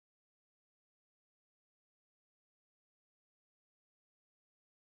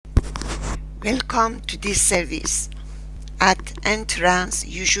Welcome to this service. At entrance,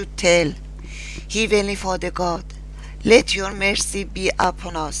 you should tell, Heavenly Father God, let your mercy be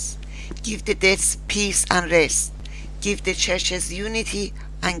upon us. Give the dead peace and rest. Give the churches unity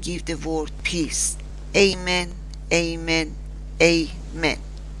and give the world peace. Amen, amen, amen.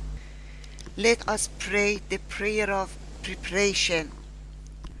 Let us pray the prayer of preparation.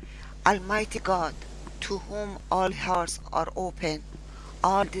 Almighty God, to whom all hearts are open,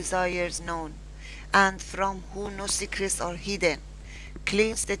 all desires known, and from whom no secrets are hidden,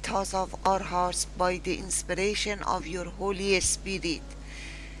 cleanse the thoughts of our hearts by the inspiration of your Holy Spirit,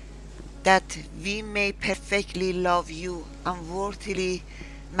 that we may perfectly love you and worthily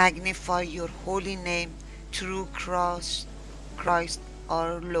magnify your holy name through Christ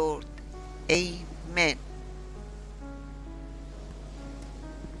our Lord. Amen.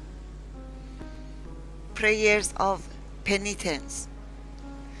 Prayers of penitence.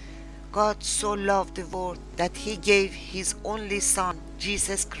 God so loved the world that he gave his only Son,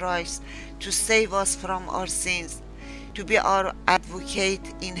 Jesus Christ, to save us from our sins, to be our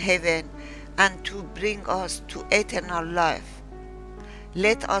advocate in heaven, and to bring us to eternal life.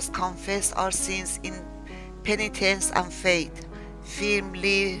 Let us confess our sins in penitence and faith,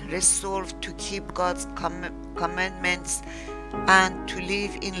 firmly resolved to keep God's commandments and to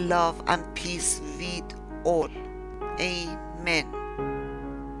live in love and peace with all. Amen.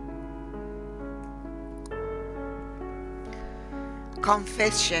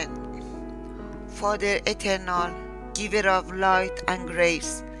 Confession. Father eternal, giver of light and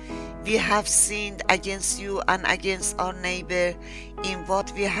grace, we have sinned against you and against our neighbor in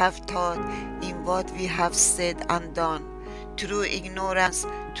what we have thought, in what we have said and done, through ignorance,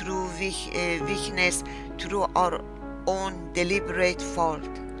 through weakness, through our own deliberate fault.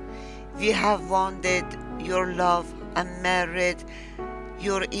 We have wounded your love and marred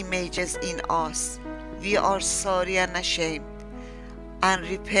your images in us. We are sorry and ashamed, and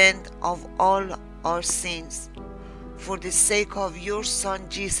repent of all our sins. For the sake of your Son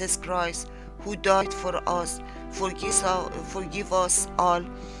Jesus Christ, who died for us, forgive us all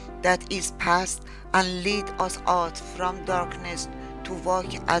that is past, and lead us out from darkness to walk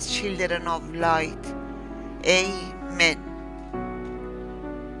as children of light. Amen.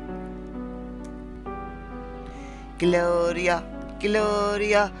 Gloria,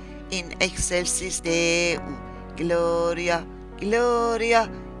 Gloria in excelsis Deo. Gloria, Gloria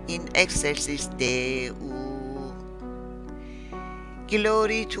in excelsis Deo.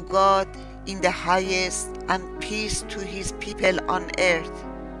 Glory to God in the highest, and peace to his people on earth.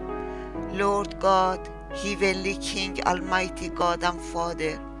 Lord God, heavenly King, almighty God and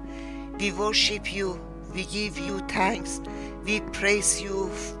Father, we worship you, we give you thanks, we praise you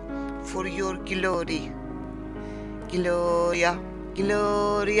for your glory. Gloria,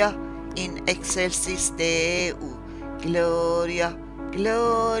 Gloria in excelsis Deo. Gloria,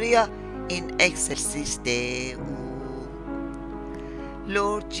 Gloria in excelsis Deo.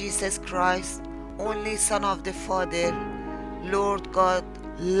 Lord Jesus Christ, only Son of the Father, Lord God,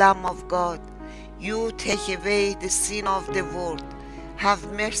 Lamb of God, you take away the sin of the world. Have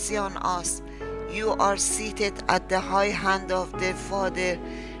mercy on us. You are seated at the high hand of the Father.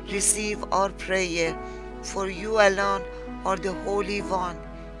 Receive our prayer. For you alone are the Holy One.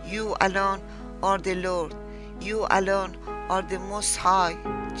 You alone are the Lord. You alone are the Most High,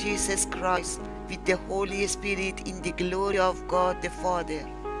 Jesus Christ, with the Holy Spirit in the glory of God the Father.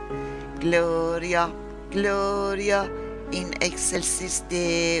 Gloria, Gloria in excelsis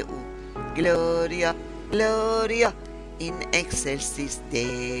Deo. Gloria, Gloria in excelsis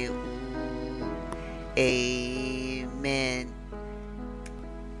Deo. Amen.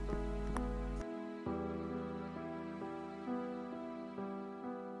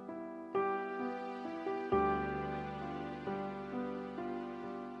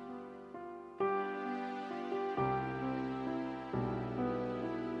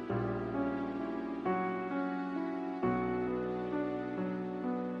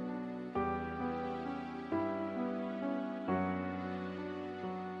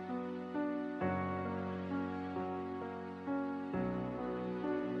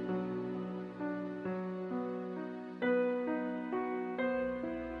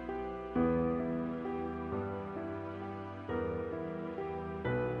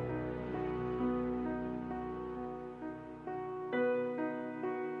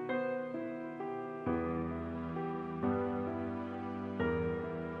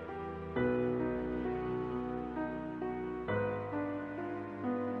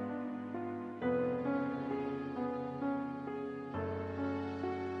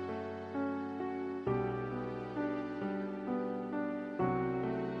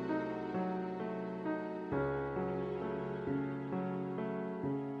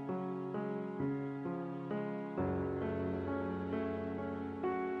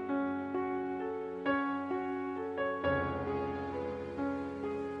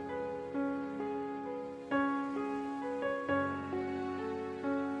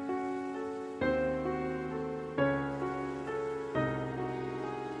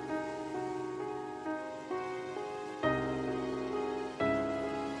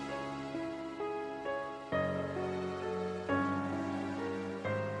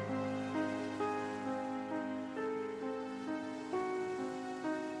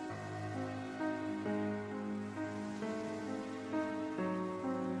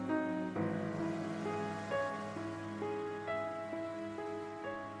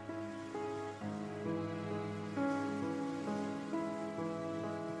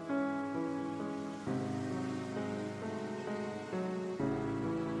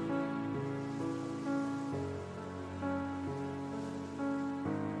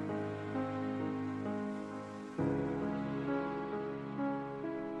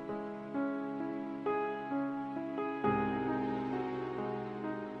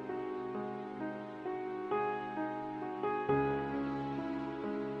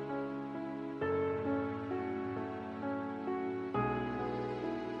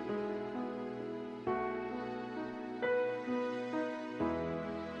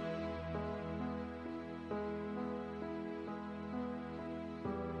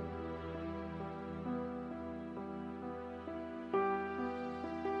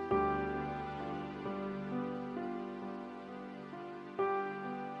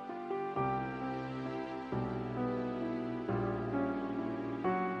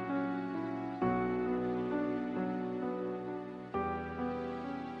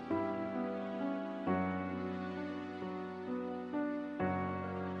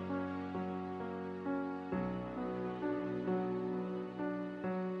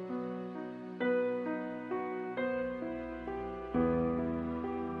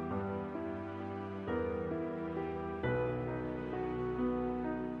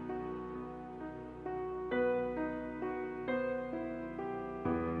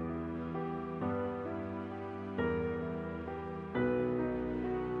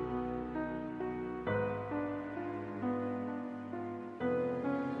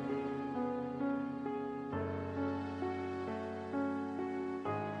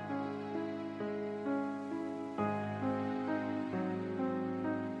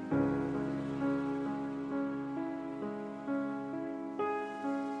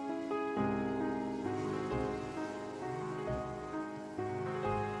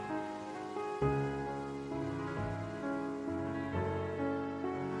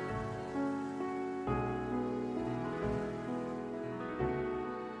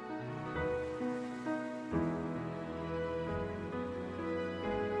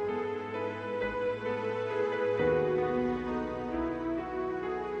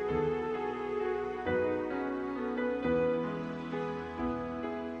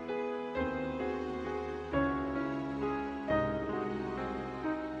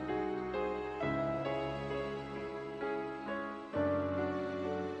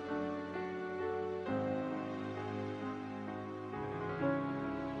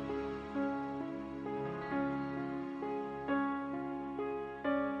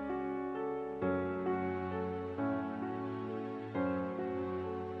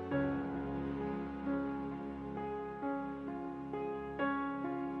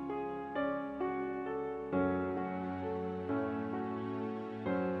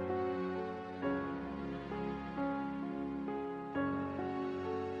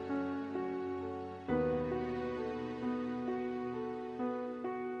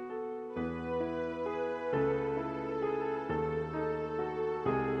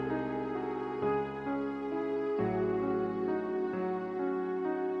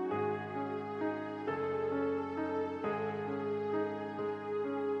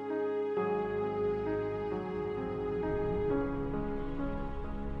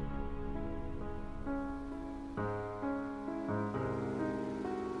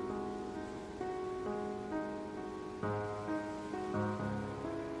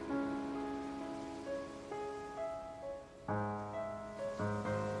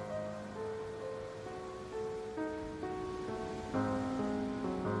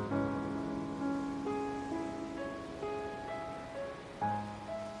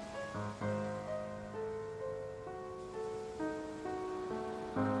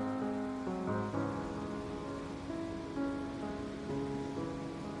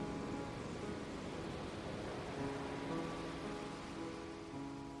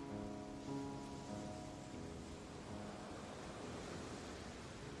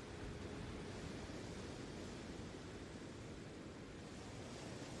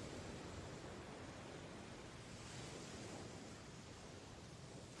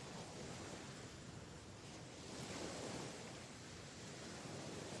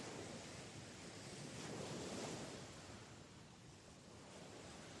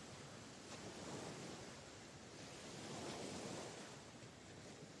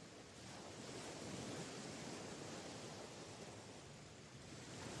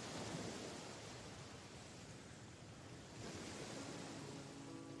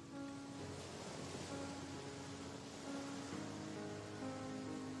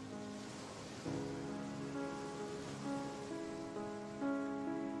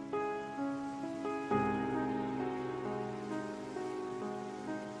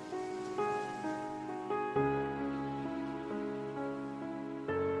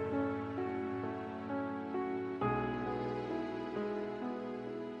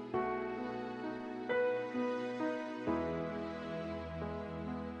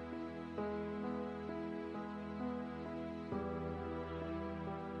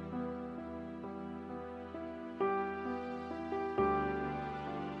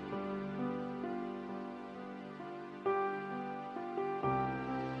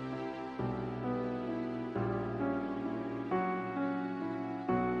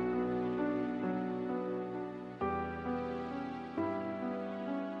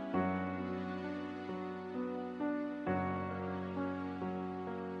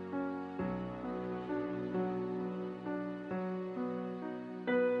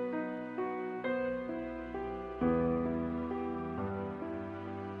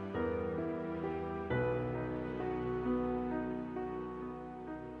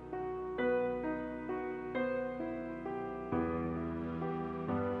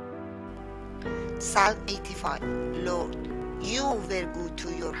 Psalm 85. Lord, you were good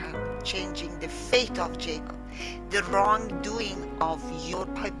to your hand, changing the fate of Jacob. The wrongdoing of your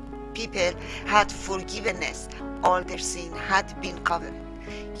people had forgiveness. All their sin had been covered.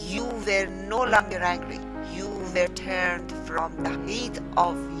 You were no longer angry. You were turned from the heat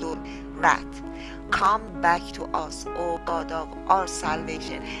of your wrath. Come back to us, O God of our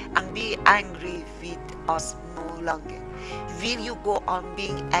salvation, and be angry with us no longer. Will you go on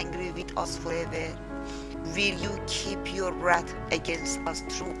being angry with us forever? Will you keep your wrath against us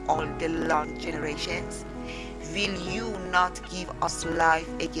through all the long generations? Will you not give us life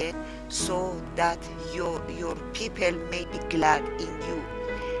again, so that your people may be glad in you?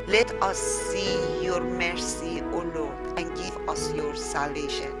 Let us see your mercy, O Lord, and give us your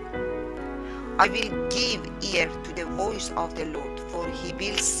salvation. I will give ear to the voice of the Lord, for he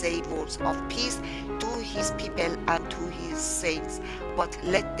will say words of peace to his people and to his saints. But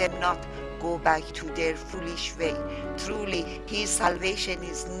let them not go back to their foolish way. Truly, his salvation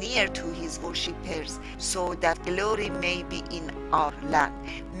is near to his worshippers, so that glory may be in our land.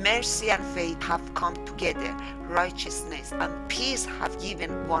 Mercy and faith have come together. Righteousness and peace have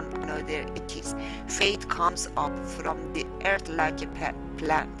given one another a kiss. Faith comes up from the earth like a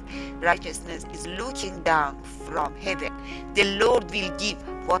plant. Righteousness is looking down from heaven. The Lord will give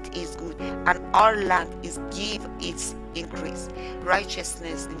what is good, and our land is give its increase.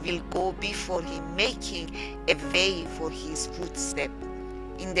 Righteousness will go before him, making a way for his footstep.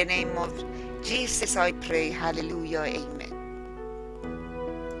 In the name of Jesus I pray. Hallelujah. Amen.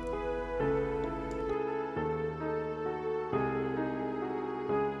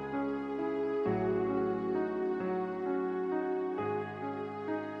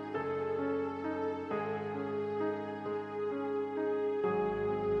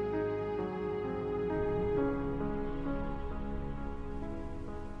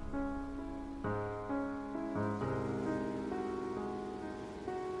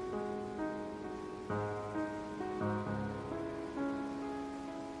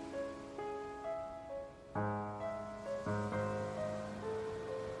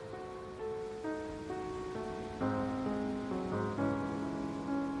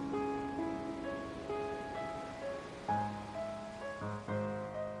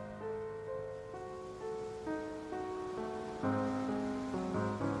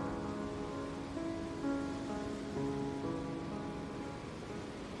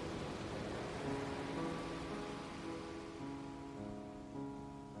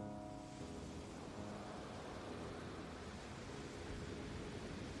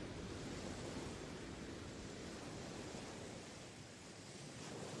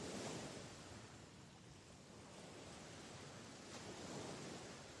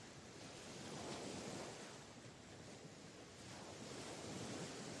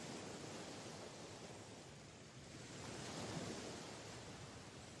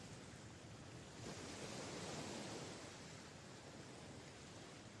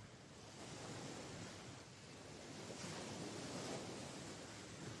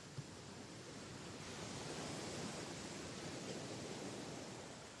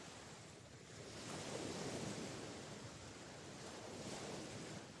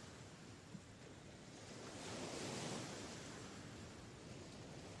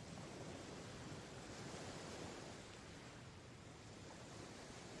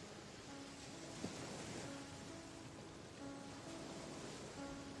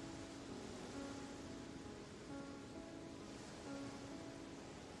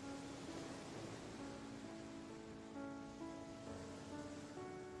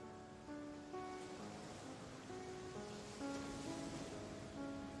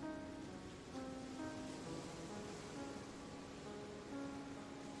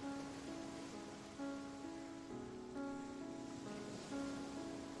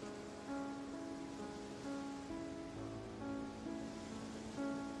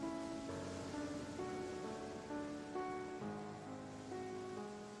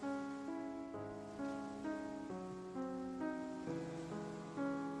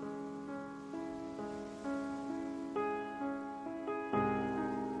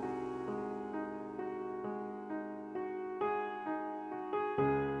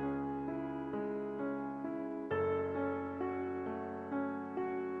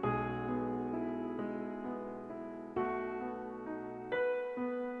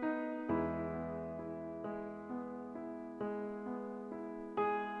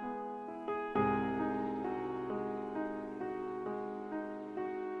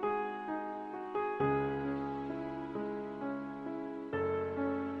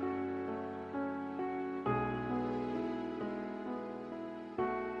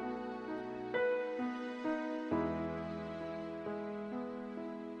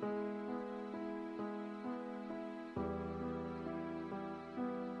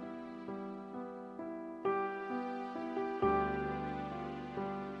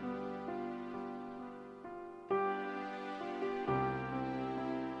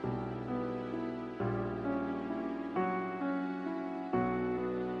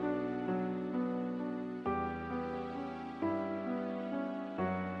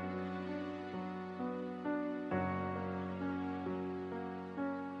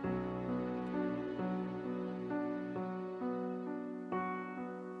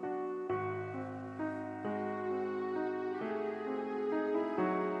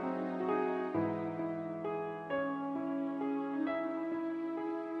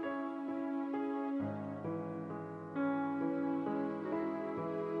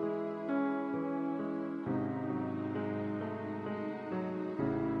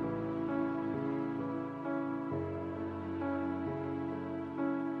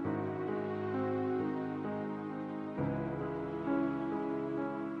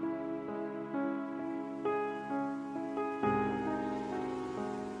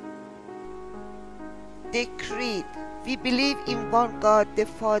 The Creed. We believe in one God, the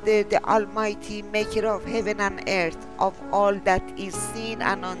Father, the Almighty, maker of heaven and earth, of all that is seen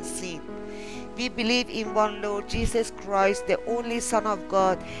and unseen. We believe in one Lord Jesus Christ, the only Son of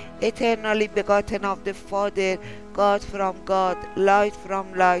God, eternally begotten of the Father, God from God, light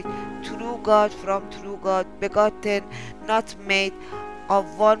from light, true God from true God, begotten, not made,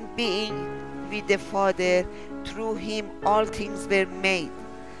 of one being with the Father. Through him all things were made.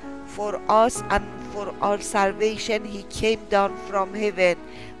 For us and for our salvation he came down from heaven,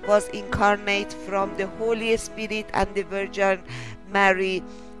 was incarnate from the Holy Spirit and the Virgin Mary,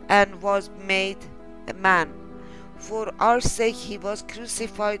 and was made a man. For our sake he was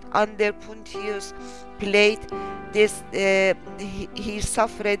crucified under Pontius Pilate. He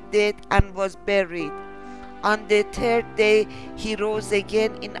suffered death and was buried. On the third day he rose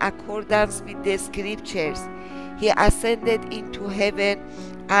again in accordance with the Scriptures. He ascended into heaven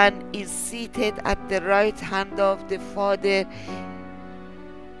and is seated at the right hand of the Father.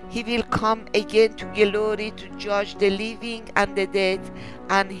 He will come again to glory to judge the living and the dead,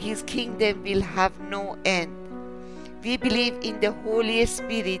 and his kingdom will have no end. We believe in the Holy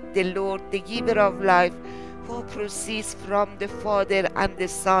Spirit, the Lord, the giver of life, who proceeds from the Father and the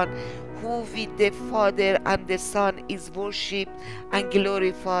Son, who with the Father and the Son is worshipped and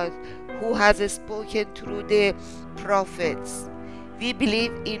glorified, who has spoken through the prophets. We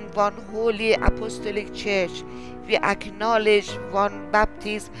believe in one holy apostolic church. We acknowledge one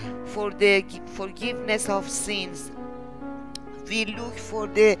baptism for the forgiveness of sins. We look for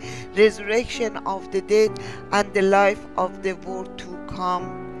the resurrection of the dead and the life of the world to come.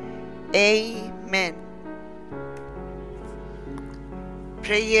 Amen.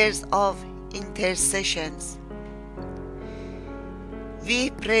 Prayers of intercessions.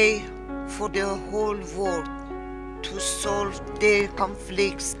 We pray for the whole world to solve their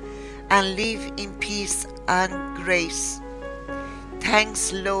conflicts and live in peace and grace.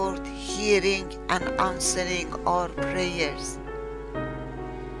 Thanks, Lord, hearing and answering our prayers.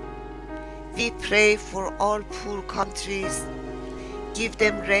 We pray for all poor countries. Give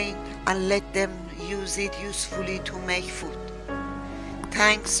them rain and let them use it usefully to make food.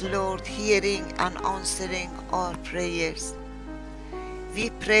 Thanks, Lord, hearing and answering our prayers. We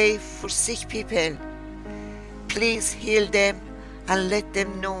pray for sick people. Please heal them and let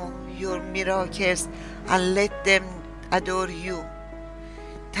them know your miracles and let them adore you.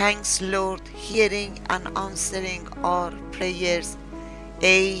 Thanks, Lord, hearing and answering our prayers.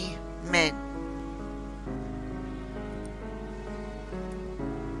 Amen.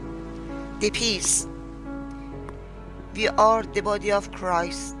 The peace. We are the body of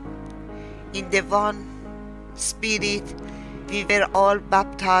Christ. In the one Spirit, we were all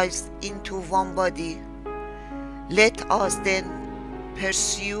baptized into one body. Let us then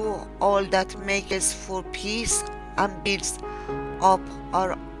pursue all that makes for peace and builds up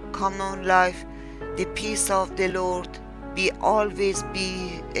our common life. The peace of the Lord be always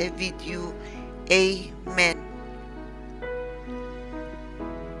be with you. Amen.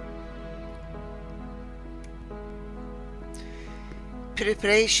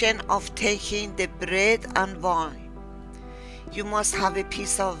 Preparation of taking the bread and wine. You must have a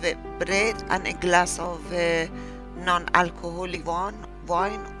piece of bread and a glass of non-alcoholic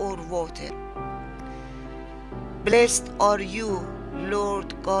wine or water. Blessed are you,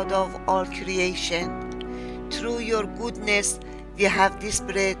 Lord God of all creation. Through your goodness we have this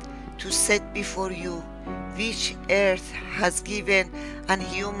bread to set before you, which earth has given and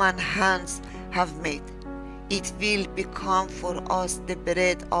human hands have made. It will become for us the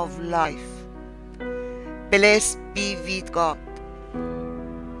bread of life. Blessed be with God.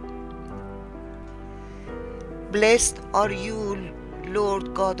 Blessed are you,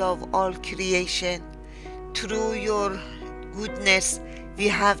 Lord God of all creation. Through your goodness we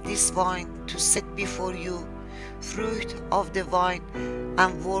have this wine to set before you, fruit of the vine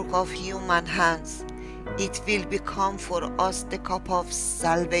and work of human hands. It will become for us the cup of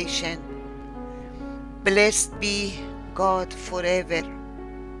salvation. Blessed be God forever.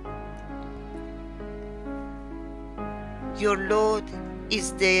 Your Lord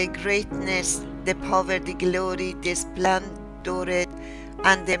is the greatness, the power, the glory, the splendor,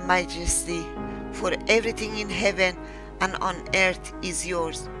 and the majesty. For everything in heaven and on earth is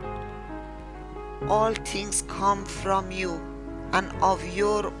yours. All things come from you, and of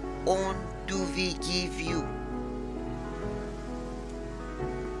your own do we give you.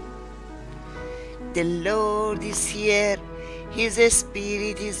 The Lord is here, His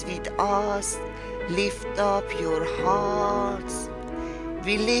Spirit is with us. Lift up your hearts.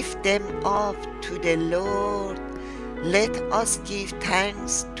 We lift them up to the Lord. Let us give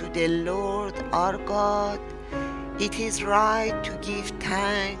thanks to the Lord our God. It is right to give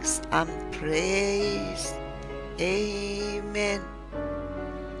thanks and praise. Amen.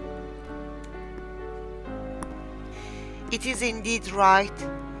 It is indeed right.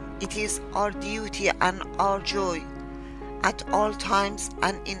 It is our duty and our joy at all times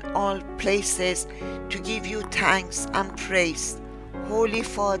and in all places to give you thanks and praise, Holy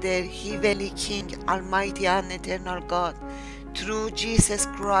Father, Heavenly King, Almighty and Eternal God, through Jesus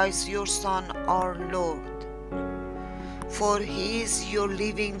Christ, your Son, our Lord. For He is your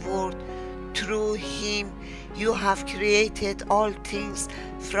living Word. Through Him you have created all things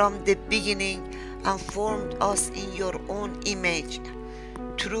from the beginning and formed us in your own image.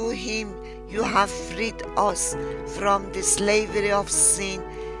 Through Him you have freed us from the slavery of sin,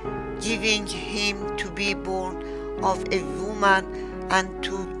 giving Him to be born of a woman and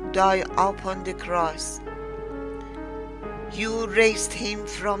to die upon the cross. You raised Him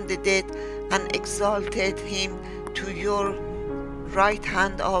from the dead and exalted Him to your right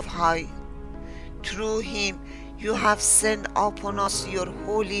hand of high. Through Him you have sent upon us your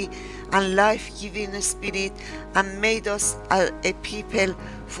holy and life-giving Spirit and made us a people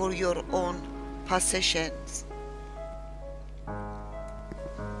for your own possessions.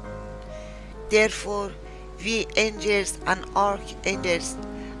 Therefore, we angels and archangels,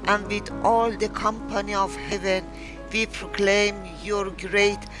 and with all the company of heaven, we proclaim your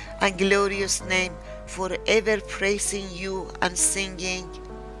great and glorious name, forever praising you and singing,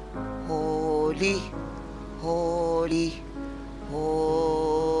 Holy, Holy,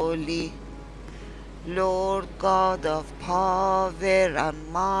 Holy, Lord God of power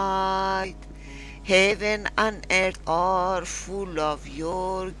and might. Heaven and earth are full of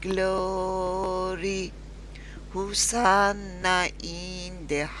your glory. Hosanna in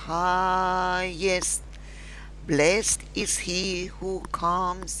the highest. Blessed is he who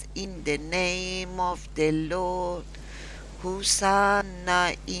comes in the name of the Lord.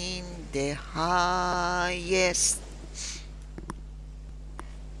 Hosanna in the highest.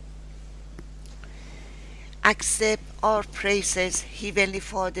 Accept our praises, Heavenly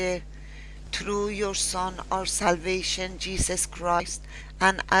Father, through your Son, our salvation, Jesus Christ,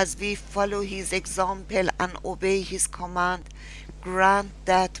 and as we follow His example and obey His command, grant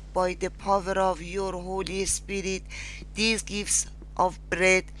that by the power of your Holy Spirit, these gifts of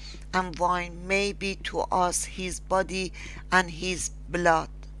bread and wine may be to us His body and His blood.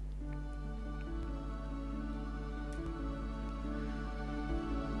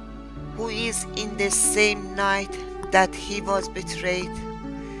 Who is in the same night that He was betrayed,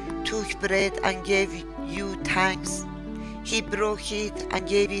 took bread and gave you thanks. He broke it and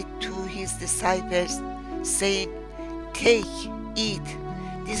gave it to His disciples, saying, Take, eat,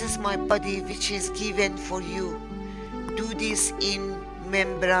 this is my body which is given for you. Do this in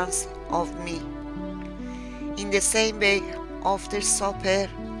remembrance of me. In the same way, after supper,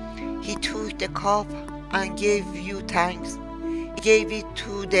 He took the cup and gave you thanks. He gave it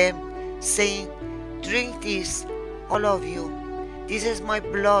to them, saying, Drink this, all of you. This is my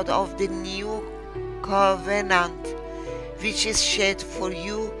blood of the new covenant, which is shed for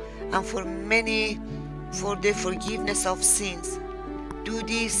you and for many for the forgiveness of sins. Do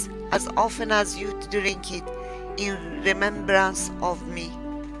this as often as you drink it in remembrance of me.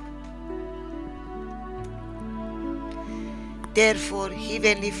 Therefore,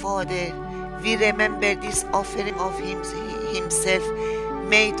 Heavenly Father, we remember this offering of Himself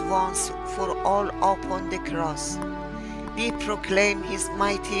made once for all upon the cross. We proclaim His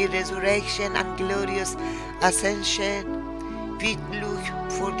mighty resurrection and glorious ascension. We look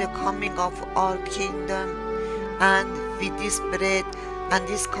for the coming of our kingdom, and with this bread and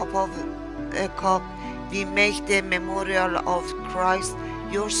this cup, we make the memorial of Christ,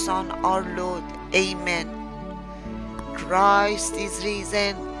 your Son, our Lord. Amen. Christ is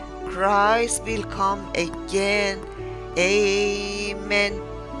risen. Christ will come again. Amen.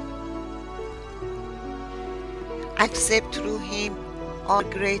 Accept through Him, our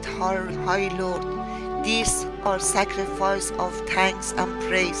great High Lord, this our sacrifice of thanks and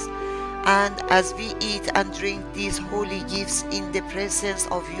praise. And as we eat and drink these holy gifts in the presence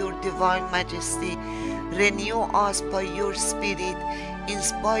of your divine majesty, renew us by your Spirit,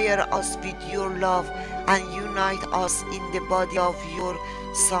 inspire us with your love, and unite us in the body of your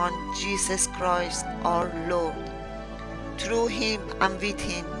Son, Jesus Christ, our Lord. Through Him and with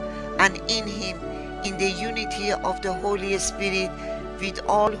Him and in Him, in the unity of the Holy Spirit, with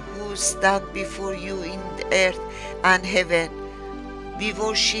all who stand before you in the earth and heaven, we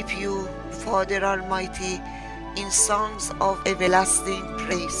worship you, Father Almighty, in songs of everlasting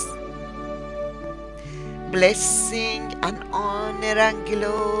praise. blessing and honor and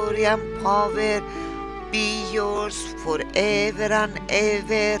glory and power be yours forever and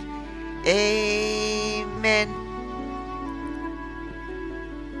ever. Amen.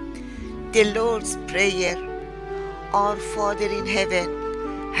 The Lord's Prayer. Our Father in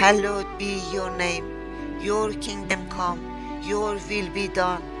heaven, hallowed be your name. Your kingdom come, your will be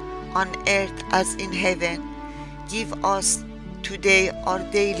done, on earth as in heaven. Give us today our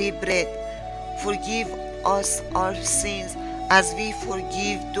daily bread. Forgive us our sins as we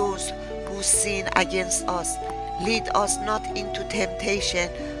forgive those who sin against us. Lead us not into temptation,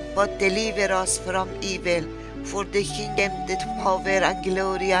 but deliver us from evil. For the kingdom, the power and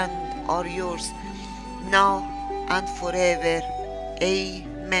glory are yours, now and forever.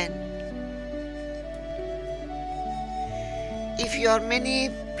 Amen. If you are many,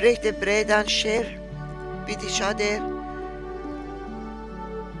 break the bread and share with each other.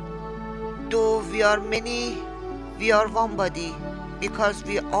 Though we are many, we are one body, because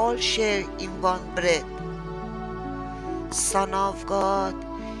we all share in one bread. Son of God,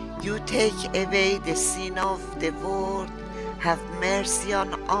 you take away the sin of the world, have mercy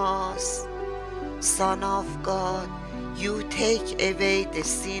on us. Son of God, you take away the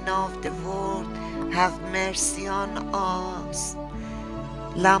sin of the world, have mercy on us.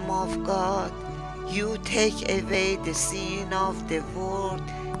 Lamb of God, you take away the sin of the world,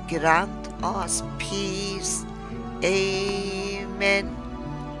 grant us peace. Amen.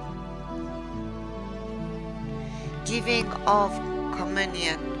 Giving of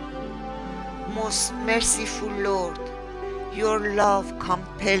communion. Most merciful Lord, your love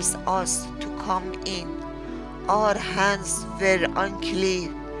compels us to come in. Our hands were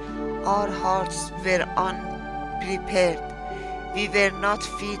unclean, our hearts were unprepared. We were not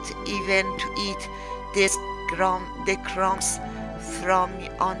fit even to eat the crumbs from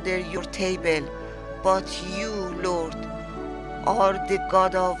under your table. But you, Lord, are the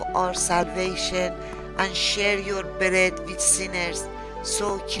God of our salvation, and share your bread with sinners.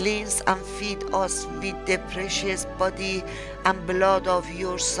 So cleanse and feed us with the precious body and blood of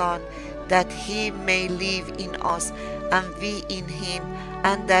your Son, that he may live in us and we in him,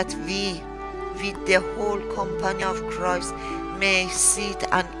 and that we, with the whole company of Christ, may sit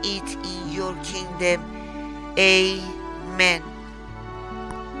and eat in your kingdom. Amen.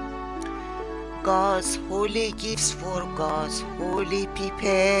 God's holy gifts for God's holy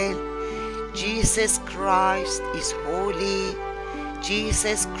people. Jesus Christ is holy.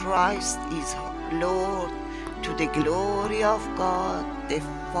 Jesus Christ is Lord, to the glory of God the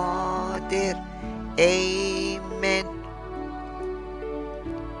Father. Amen.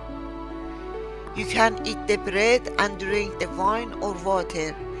 You can eat the bread and drink the wine or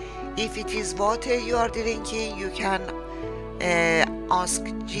water. If it is water you are drinking, you can ask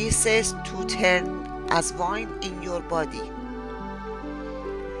Jesus to turn as wine in your body.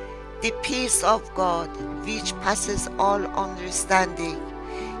 The peace of God, which passes all understanding,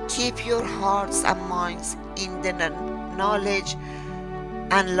 keep your hearts and minds in the knowledge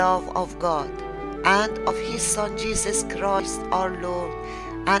and love of God and of his Son Jesus Christ our Lord,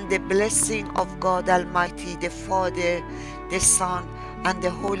 and the blessing of God Almighty, the Father, the Son, and the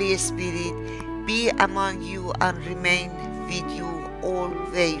Holy Spirit be among you and remain with you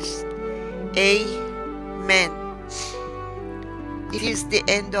always. Amen. It is the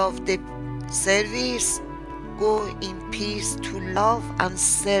end of the service. Go in peace to love and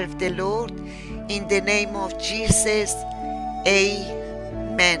serve the Lord. In the name of Jesus.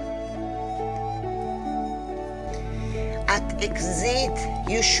 Amen. At exit,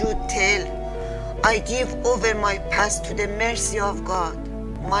 you should tell, I give over my past to the mercy of God,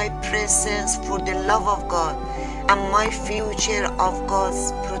 my presence for the love of God, and my future of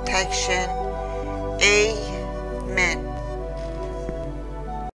God's protection. Amen.